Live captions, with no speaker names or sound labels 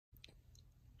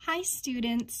Hi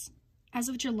students! As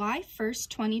of July 1st,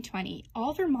 2020,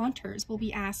 all Vermonters will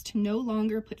be asked to no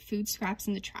longer put food scraps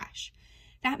in the trash.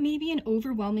 That may be an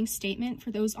overwhelming statement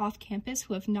for those off campus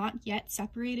who have not yet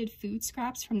separated food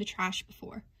scraps from the trash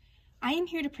before. I am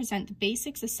here to present the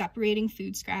basics of separating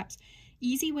food scraps,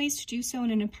 easy ways to do so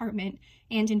in an apartment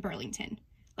and in Burlington.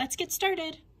 Let's get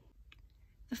started!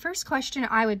 The first question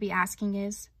I would be asking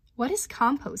is, what is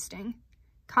composting?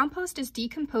 Compost is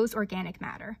decomposed organic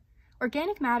matter.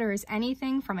 Organic matter is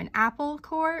anything from an apple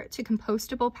core to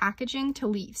compostable packaging to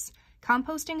leaves.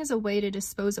 Composting is a way to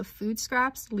dispose of food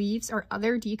scraps, leaves, or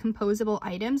other decomposable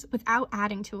items without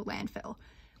adding to a landfill.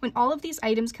 When all of these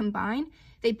items combine,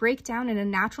 they break down in a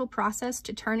natural process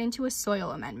to turn into a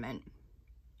soil amendment.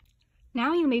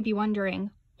 Now you may be wondering,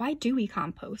 why do we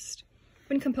compost?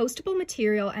 When compostable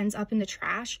material ends up in the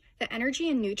trash, the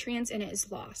energy and nutrients in it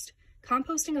is lost.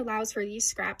 Composting allows for these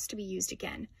scraps to be used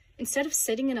again. Instead of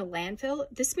sitting in a landfill,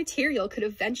 this material could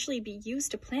eventually be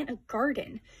used to plant a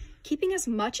garden. Keeping as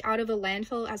much out of a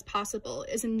landfill as possible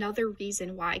is another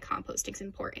reason why composting is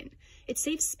important. It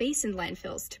saves space in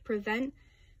landfills to prevent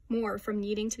more from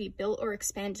needing to be built or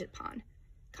expanded upon.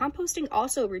 Composting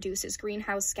also reduces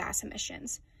greenhouse gas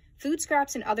emissions. Food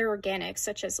scraps and other organics,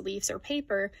 such as leaves or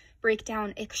paper, break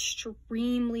down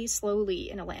extremely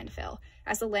slowly in a landfill,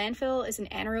 as the landfill is an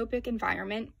anaerobic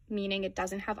environment, meaning it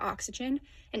doesn't have oxygen,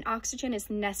 and oxygen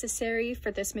is necessary for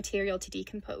this material to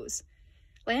decompose.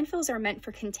 Landfills are meant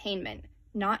for containment,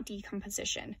 not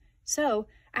decomposition. So,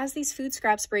 as these food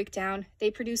scraps break down, they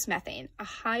produce methane, a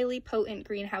highly potent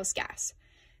greenhouse gas.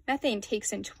 Methane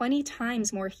takes in 20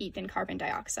 times more heat than carbon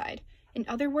dioxide. In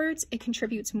other words, it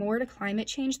contributes more to climate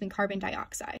change than carbon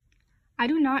dioxide. I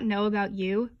do not know about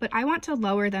you, but I want to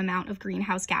lower the amount of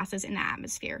greenhouse gases in the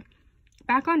atmosphere.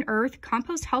 Back on Earth,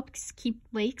 compost helps keep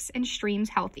lakes and streams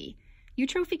healthy.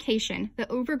 Eutrophication, the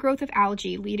overgrowth of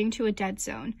algae leading to a dead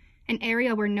zone, an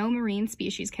area where no marine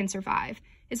species can survive,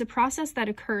 is a process that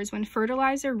occurs when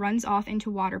fertilizer runs off into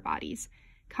water bodies.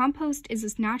 Compost is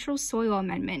this natural soil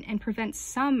amendment and prevents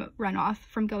some runoff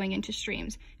from going into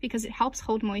streams because it helps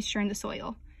hold moisture in the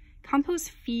soil.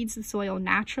 Compost feeds the soil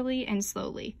naturally and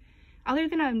slowly. Other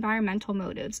than environmental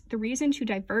motives, the reason to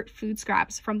divert food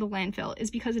scraps from the landfill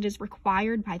is because it is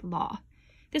required by law.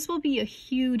 This will be a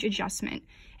huge adjustment,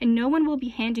 and no one will be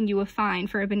handing you a fine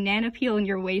for a banana peel in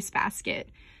your wastebasket.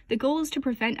 The goal is to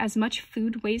prevent as much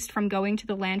food waste from going to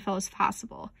the landfill as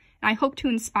possible, and I hope to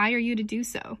inspire you to do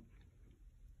so.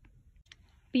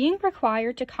 Being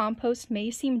required to compost may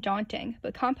seem daunting,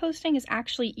 but composting is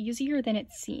actually easier than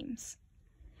it seems.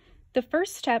 The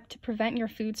first step to prevent your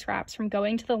food scraps from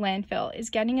going to the landfill is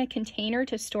getting a container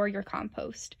to store your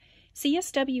compost.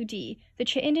 CSWD, the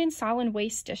Chittenden Solid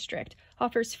Waste District,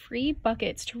 offers free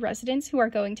buckets to residents who are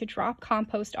going to drop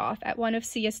compost off at one of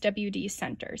CSWD's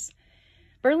centers.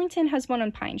 Burlington has one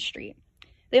on Pine Street.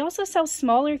 They also sell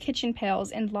smaller kitchen pails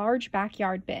and large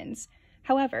backyard bins.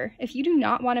 However, if you do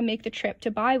not want to make the trip to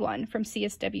buy one from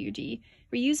CSWD,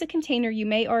 reuse a container you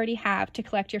may already have to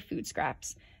collect your food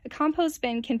scraps. A compost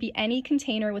bin can be any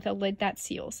container with a lid that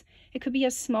seals. It could be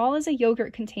as small as a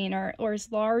yogurt container or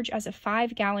as large as a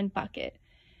 5-gallon bucket,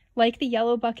 like the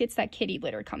yellow buckets that kitty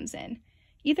litter comes in.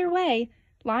 Either way,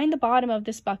 line the bottom of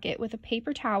this bucket with a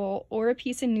paper towel or a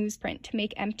piece of newsprint to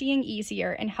make emptying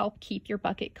easier and help keep your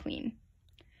bucket clean.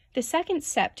 The second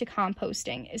step to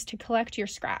composting is to collect your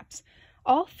scraps.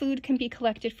 All food can be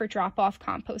collected for drop-off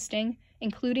composting,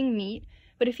 including meat,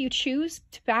 but if you choose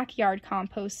to backyard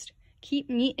compost, keep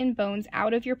meat and bones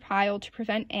out of your pile to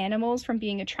prevent animals from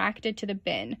being attracted to the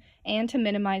bin and to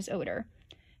minimize odor.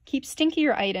 Keep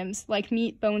stinkier items, like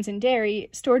meat, bones, and dairy,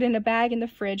 stored in a bag in the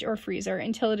fridge or freezer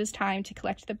until it is time to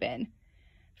collect the bin.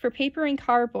 For paper and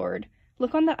cardboard,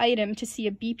 look on the item to see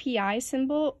a BPI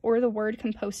symbol or the word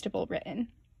compostable written.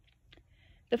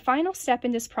 The final step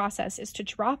in this process is to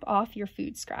drop off your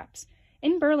food scraps.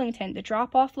 In Burlington, the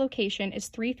drop-off location is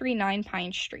 339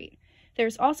 Pine Street.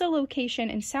 There's also a location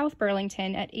in South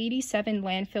Burlington at 87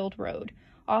 Landfill Road,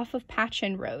 off of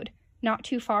Patchen Road, not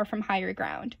too far from higher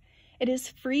ground. It is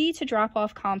free to drop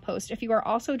off compost if you are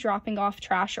also dropping off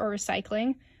trash or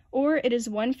recycling, or it is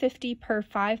 $1.50 per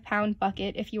 5-pound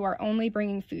bucket if you are only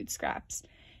bringing food scraps.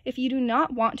 If you do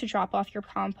not want to drop off your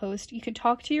compost, you can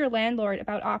talk to your landlord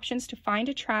about options to find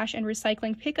a trash and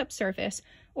recycling pickup service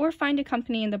or find a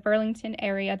company in the Burlington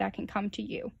area that can come to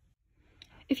you.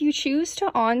 If you choose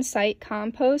to on-site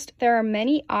compost, there are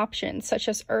many options such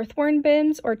as earthworm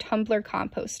bins or tumbler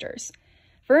composters.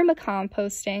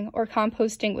 Vermicomposting, or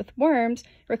composting with worms,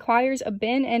 requires a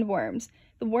bin and worms.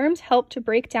 The worms help to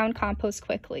break down compost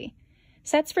quickly.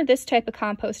 Sets for this type of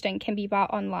composting can be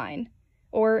bought online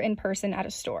or in person at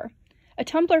a store. A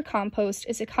tumbler compost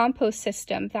is a compost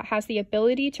system that has the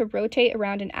ability to rotate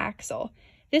around an axle.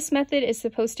 This method is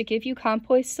supposed to give you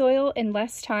compost soil in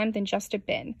less time than just a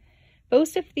bin.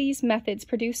 Both of these methods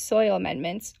produce soil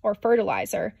amendments, or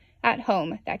fertilizer, at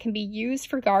home that can be used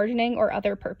for gardening or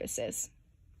other purposes.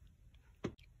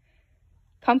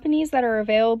 Companies that are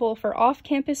available for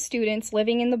off-campus students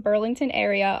living in the Burlington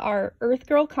area are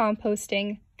Earthgirl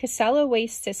Composting, Casella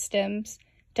Waste Systems,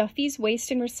 Duffy's Waste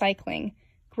and Recycling,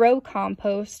 Grow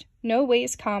Compost, No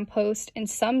Waste Compost, and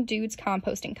Some Dudes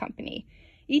Composting Company.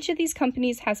 Each of these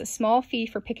companies has a small fee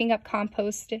for picking up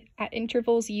compost at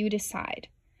intervals you decide.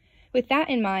 With that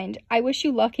in mind, I wish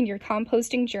you luck in your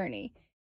composting journey.